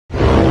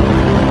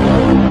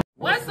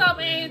What's up,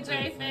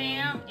 AJ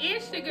fam?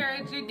 It's your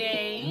girl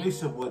Jade,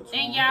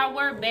 and y'all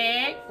we're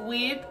back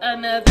with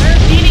another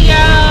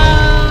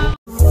video.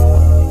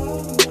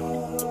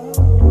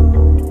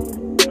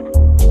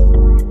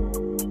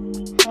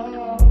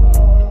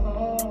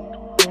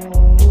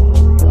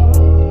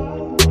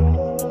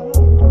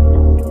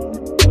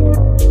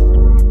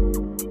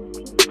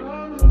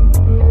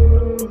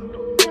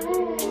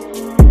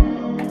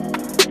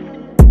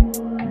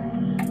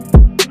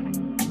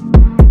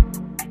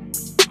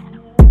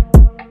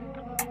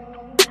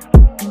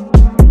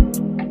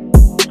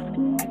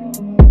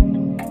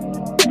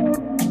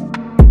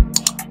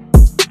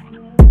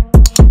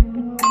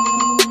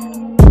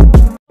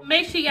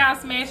 Make sure y'all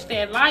smash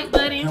that like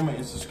button. Comment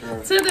and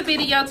subscribe to the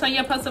video. Turn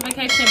your post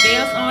notification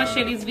bells on.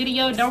 Share this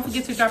video. Don't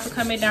forget to drop a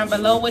comment down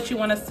below what you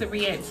want us to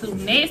react to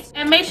next.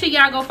 And make sure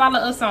y'all go follow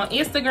us on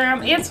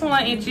Instagram.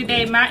 Antwan and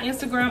Jade. My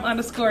Instagram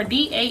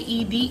 _DAEDAEE_.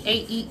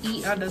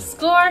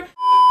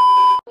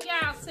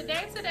 Y'all,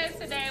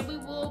 today we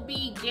will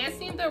be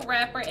guessing the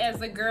rapper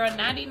as a girl.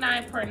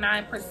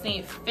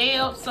 99.9%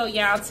 failed. So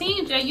y'all,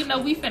 Team J, you know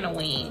we finna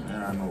win.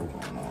 Yeah, I know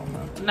what's going on,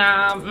 man.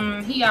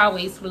 Nah, he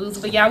always lose.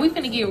 But y'all, we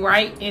finna get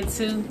right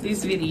into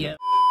this video.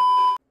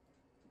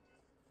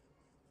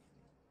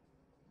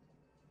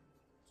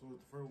 So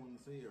it's the first one to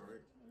say it,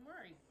 right?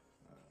 Right.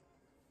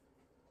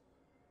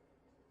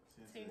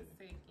 10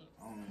 seconds.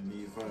 I don't even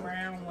need 5.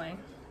 Round one.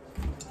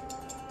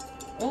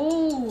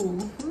 Ooh.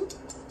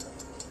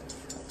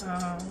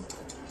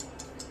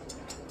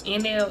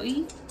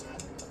 NLE.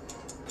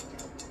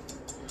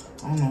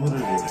 I don't know what it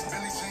is.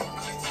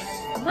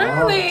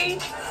 Really?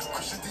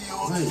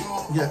 Wait,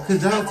 yeah, could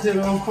y'all tell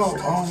them apart?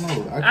 I don't know.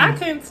 I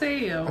can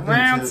tell.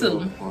 Round two.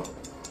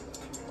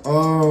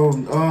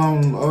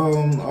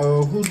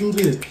 Who do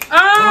this?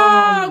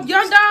 Oh,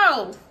 your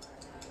dog.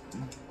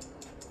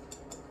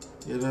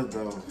 Yeah, that's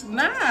dog.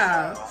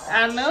 Nah,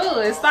 I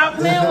know it. Stop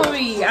playing with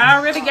me. I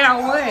already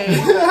got one.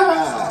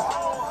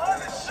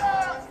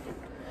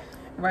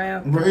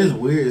 Round Bro, it's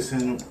weird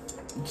seeing them.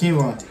 Keep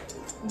on.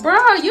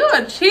 Bro, you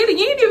a cheater.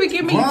 You didn't even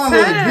give me time.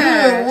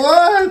 Good.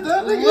 What?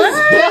 That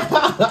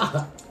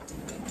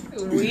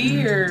What?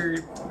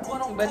 Weird.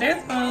 But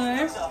that's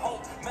fun.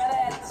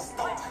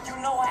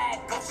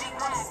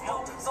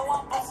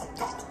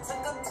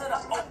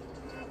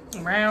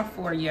 Round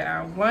 4,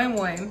 y'all.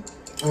 1-1.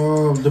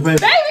 The baby.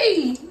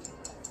 Baby!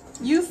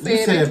 You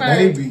said it first.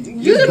 Baby.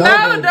 You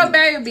know the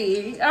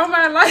baby. Oh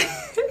my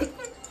life.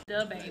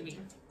 The baby.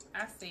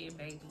 I said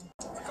baby.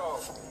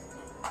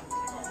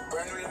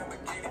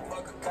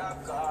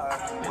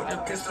 With a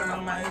pistol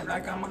on my head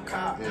like I'm a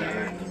cop.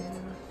 Yeah.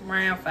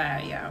 Round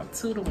 5, y'all.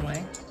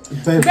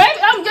 2-1. Baby,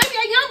 I'm giving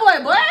you a young boy,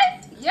 boy.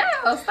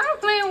 Yo, stop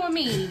playing with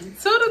me.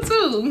 2-2.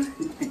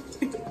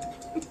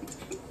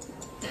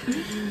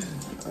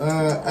 I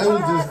was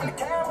just.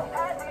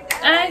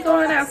 I ain't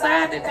going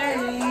outside today.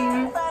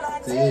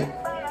 Yeah.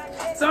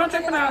 So I'm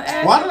drinking out.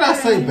 Why did I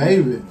say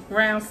baby?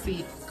 Round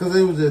 6. Because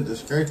it was just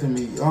distracting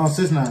me.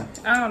 6'9".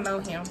 I don't know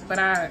him, but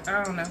I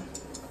don't know.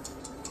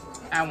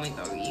 I went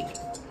go read it.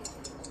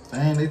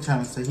 Dang, they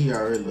trying to say he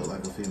already look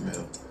like a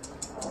female.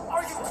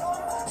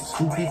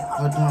 Stupid.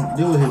 What dumb?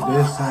 This was his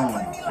best song.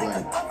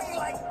 Like,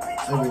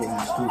 everyone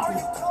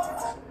stupid.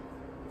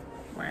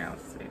 Round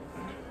 7.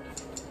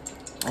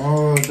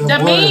 The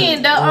boy,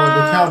 the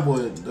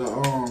cowboy,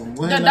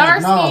 the dark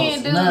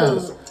skinned dude.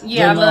 Nas.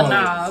 Yeah, Lil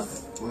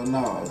Nas. Lil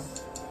Nas.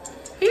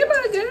 He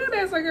look good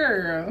as a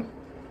girl.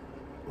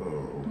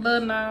 Oh.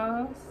 Lil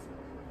Nas.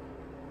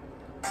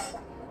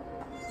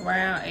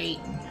 Round 8.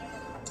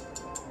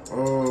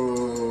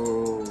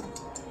 Oh.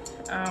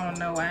 I don't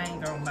know. I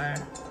ain't gonna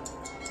lie.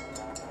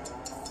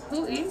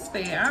 Who is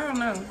that? I don't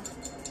know.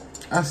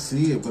 I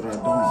see it, but I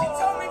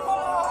don't.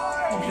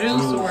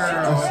 Juice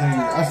WRLD.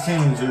 I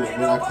seen Juice,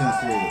 but I can't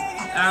see it.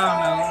 I don't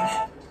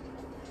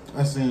know.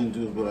 I seen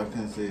Juice, but I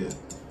can't see it.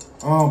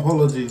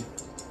 Polo G.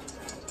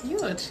 You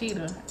a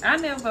cheater. I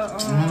never.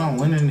 Man, I'm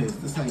winning this.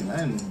 This ain't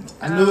nothing.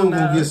 I knew it was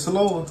gonna get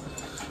slower.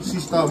 She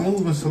stopped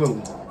moving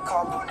slow.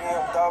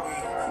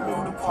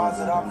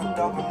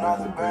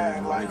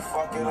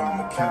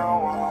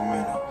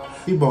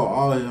 He bought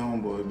all his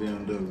homeboy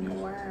BMW.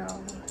 Wow.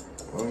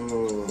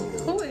 Oh.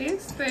 Who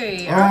is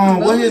that?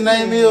 What his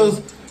name is?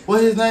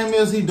 What his name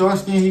is? He dark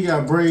skinned. He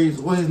got braids.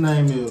 What his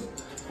name is?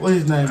 What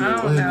his name is? I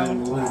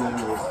don't know. What his name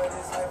is?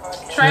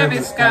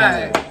 Travis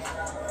Scott.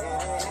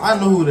 I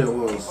knew who that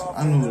was.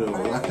 I knew who that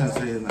was. I can't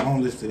say his name. I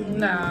don't listen to him.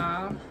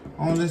 Nah.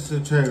 I don't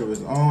listen to Travis.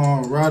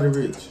 Roddy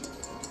Rich.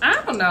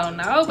 I don't know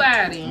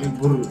nobody. Big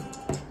Blue.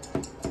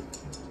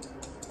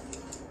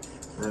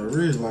 Roddy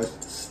Rich like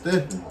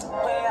stepping.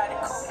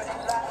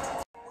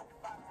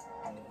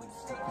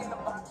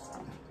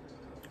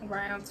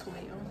 Round 12.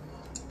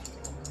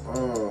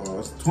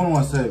 It's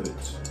 21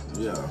 Savage.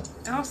 Yeah.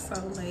 I'm so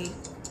late.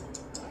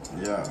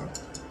 Yeah.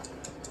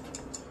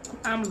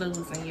 I'm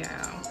losing,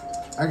 y'all.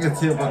 I can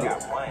tell by the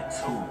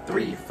 2,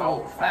 3,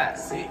 4, 5,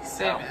 6,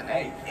 7,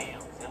 8.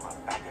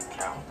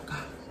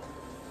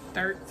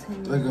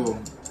 13. Let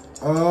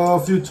go.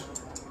 Future.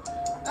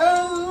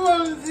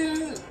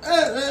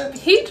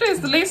 He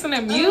just listen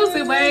to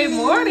music way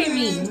more than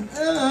me.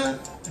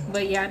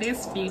 But yeah,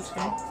 this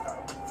Future.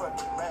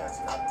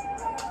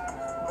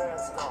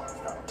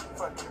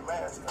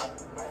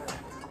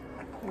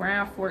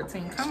 Round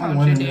 14. Come on,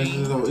 winning today. this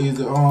is so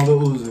easy. Oh, the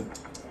Uzi.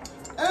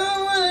 I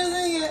don't want to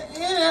sing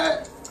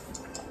it.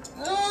 I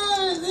don't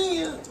want to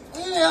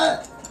sing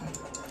it.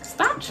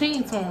 Stop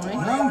cheating, Twin.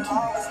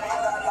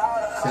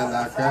 Cause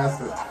I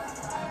cast it.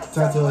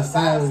 Talk to her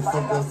side, we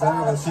fuck her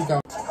side, and she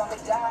got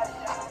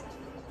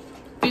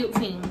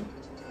 15.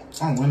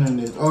 I'm winning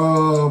this.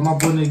 My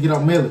boy need to get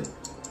out Melly.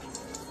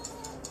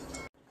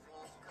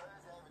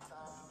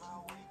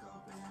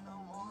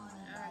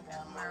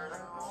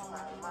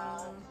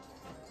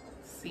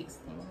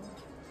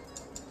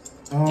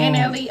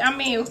 NLE, I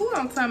mean, who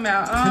I'm talking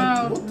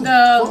about?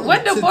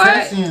 What the boy?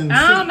 I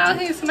don't know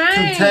his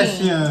name.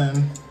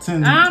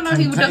 I don't know.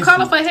 He with the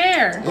colorful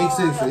hair.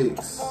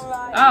 XXX.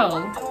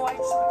 Oh,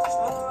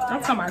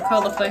 I'm talking about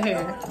colorful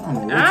hair. I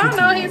don't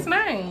know his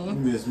name. You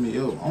messed me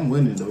up. I'm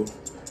winning though.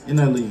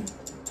 NLE,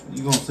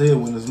 you gonna say it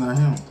when it's not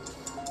him?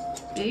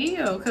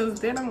 Yeah, cause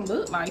they don't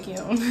look like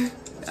him.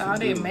 All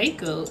that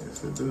makeup.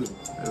 Yes, it do.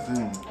 That's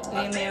him.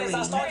 NLE.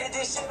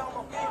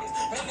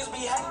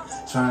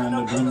 Trying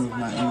to blemish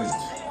my image.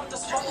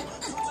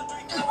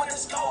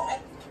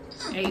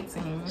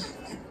 18.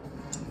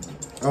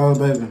 Oh,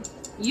 baby.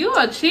 You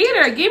a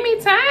cheater. Give me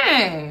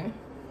time.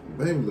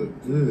 Baby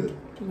look good.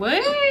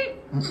 What?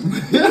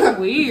 You're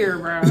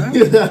weird, bro.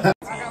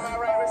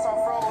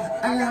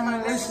 I got my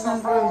lashes on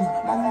froze.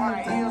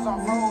 My heels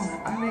on froze.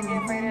 I didn't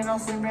get faded on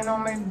sleeping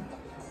on me.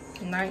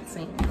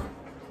 19.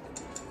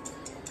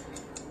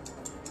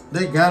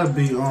 They gotta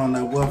be on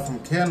that one from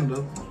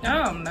Canada.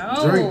 Oh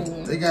no.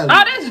 Drake. They gotta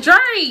oh, that's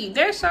Drake.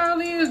 That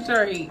surely is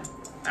Drake.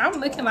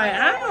 I'm looking like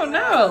I don't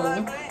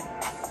know.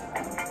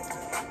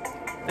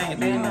 Think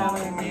they know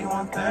they be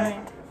one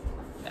thing.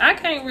 I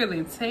can't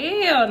really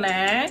tell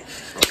now.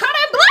 How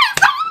that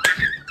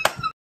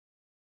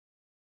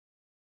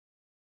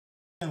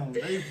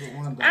They put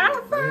one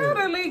I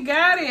finally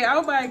got it.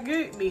 Oh my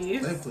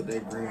goodness. They put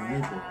that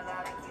green nipple.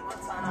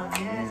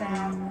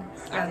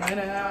 I let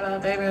it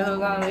out, baby, who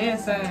gon'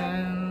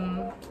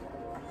 listen?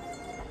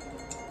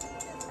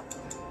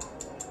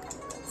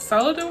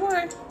 Soldier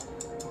Boy.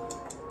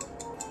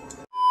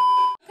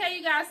 Okay,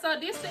 you guys, so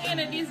this is the end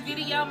of this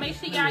video. Make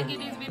sure y'all give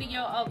this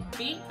video a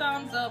big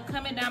thumbs up.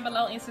 Comment down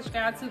below and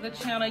subscribe to the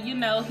channel. You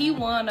know, he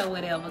won or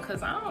whatever,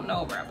 because I don't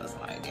know rappers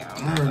like that.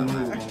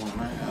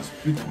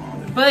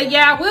 But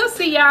yeah, we'll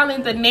see y'all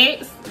in the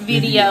next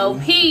video.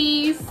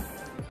 Peace.